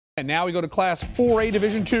And now we go to Class 4A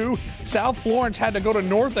Division II. South Florence had to go to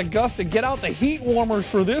North Augusta, get out the heat warmers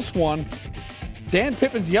for this one. Dan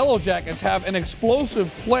Pippen's Yellow Jackets have an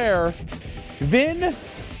explosive player, Vinny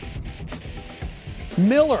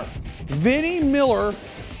Miller,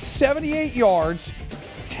 78 yards,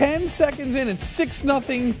 10 seconds in, it's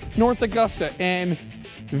 6-0 North Augusta. And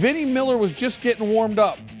Vinny Miller was just getting warmed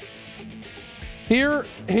up. Here,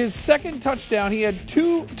 his second touchdown, he had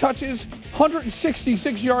 2 touches,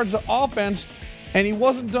 166 yards of offense, and he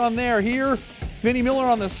wasn't done there. Here, Vinny Miller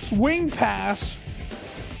on the swing pass.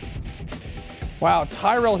 Wow,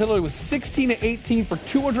 Tyrell Hillary was 16-18 for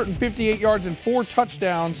 258 yards and 4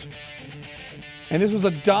 touchdowns. And this was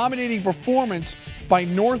a dominating performance by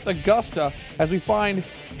North Augusta as we find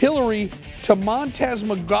Hillary to Montez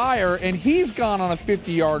McGuire, and he's gone on a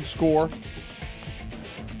 50-yard score.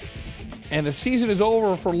 And the season is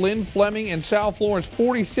over for Lynn Fleming and South Florence.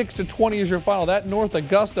 46-20 is your final. That North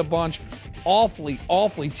Augusta bunch,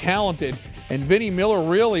 awfully talented. And Vinny Miller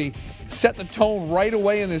really set the tone right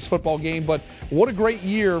away in this football game. But what a great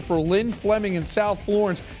year for Lynn Fleming and South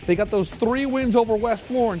Florence. They got those 3 wins over West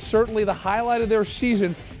Florence, certainly the highlight of their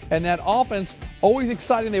season. And that offense, always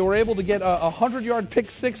exciting. They were able to get a 100-yard pick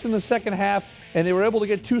 6 in the second half, and they were able to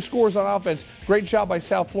get 2 scores on offense. Great job by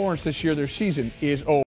South Florence this year. Their season is over.